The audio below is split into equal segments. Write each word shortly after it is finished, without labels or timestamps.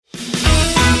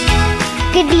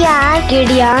किडियान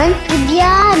किडियान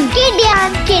किडियान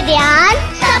किडियान किडियान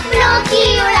सपनों की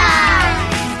उड़ान।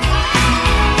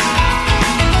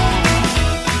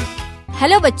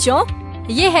 हेलो बच्चों,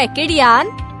 ये है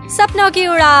किडियान सपनों की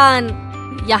उड़ान।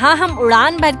 यहाँ हम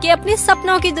उड़ान भर के अपने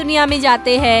सपनों की दुनिया में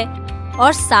जाते हैं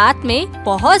और साथ में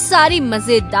बहुत सारी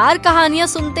मजेदार कहानियाँ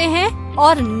सुनते हैं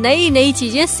और नई नई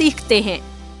चीजें सीखते हैं।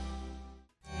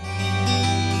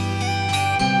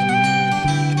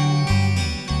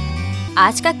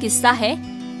 आज का किस्सा है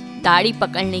दाढ़ी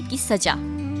पकड़ने की सजा।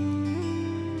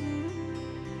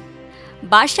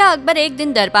 बादशाह अकबर एक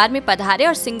दिन दरबार में पधारे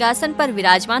और सिंहासन पर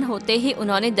विराजमान होते ही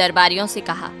उन्होंने दरबारियों से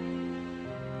कहा,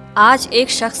 आज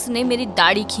एक शख्स ने मेरी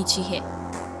दाढ़ी खींची है,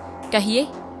 कहिए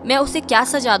मैं उसे क्या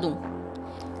सजा दूं?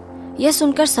 यह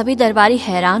सुनकर सभी दरबारी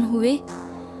हैरान हुए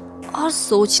और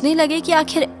सोचने लगे कि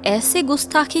आखिर ऐसे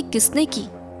गुस्ताखी किसने की।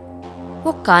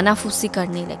 वो कानाफूसी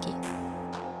करने लगे।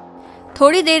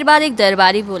 थोड़ी देर बाद एक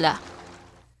दरबारी बोला,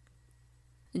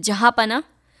 जहांपना,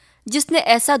 जिसने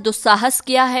ऐसा दुस्साहस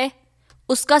किया है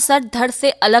उसका सर धड़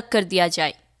से अलग कर दिया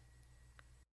जाए।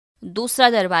 दूसरा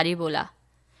दरबारी बोला,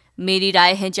 मेरी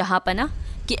राय है जहांपना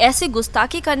कि ऐसे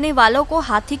गुस्ताखी करने वालों को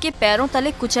हाथी के पैरों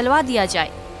तले कुचलवा दिया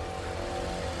जाए।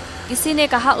 किसी ने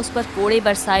कहा उस पर कोड़े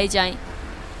बरसाए जाएं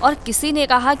और किसी ने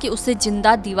कहा कि उसे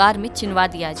जिंदा दीवार में चिनवा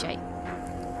दिया जाए।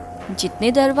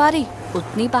 जितने दरबारी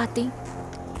उतनी बातें,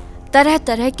 तरह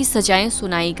तरह की सजाएं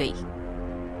सुनाई गई।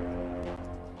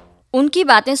 उनकी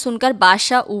बातें सुनकर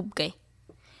बादशाह ऊब गए।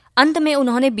 अंत में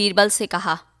उन्होंने बीरबल से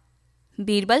कहा,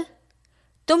 बीरबल,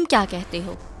 तुम क्या कहते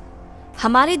हो?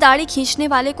 हमारी दाढ़ी खींचने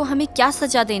वाले को हमें क्या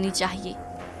सजा देनी चाहिए?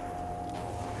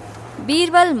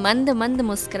 बीरबल मंद मंद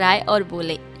मुस्कुराए और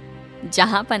बोले,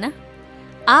 जहांपना,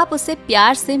 आप उसे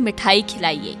प्यार से मिठाई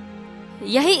खिलाइए,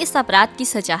 यही इस अपराध की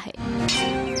सजा है।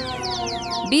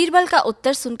 बीरबल का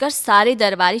उत्तर सुनकर सारे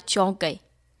दरबारी चौंक गए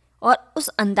और उस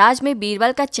अंदाज में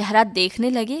बीरबल का चेहरा देखने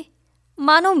लगे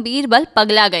मानो बीरबल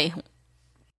पगला गए हों।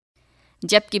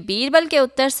 जबकि बीरबल के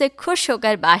उत्तर से खुश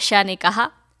होकर बादशाह ने कहा,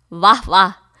 वाह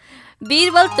वाह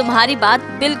बीरबल, तुम्हारी बात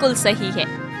बिल्कुल सही है,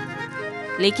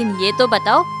 लेकिन ये तो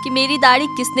बताओ कि मेरी दाढ़ी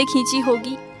किसने खींची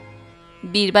होगी?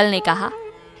 बीरबल ने कहा,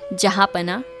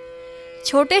 जहांपना,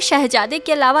 छोटे शहजादे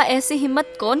के अलावा ऐसी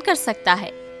हिम्मत कौन कर सकता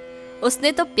है?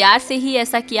 उसने तो प्यार से ही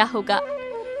ऐसा किया होगा,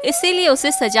 इसीलिए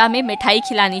उसे सजा में मिठाई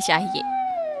खिलानी चाहिए।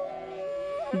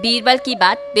 बीरबल की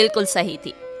बात बिल्कुल सही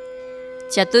थी।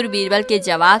 चतुर बीरबल के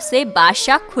जवाब से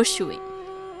बादशाह खुश हुए।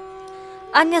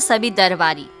 अन्य सभी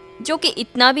दरबारी, जो कि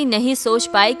इतना भी नहीं सोच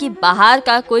पाए कि बाहर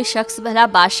का कोई शख्स भला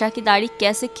बादशाह की दाढ़ी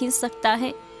कैसे खींच सकता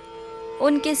है,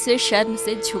 उनके सिर शर्म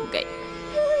से झुक गए।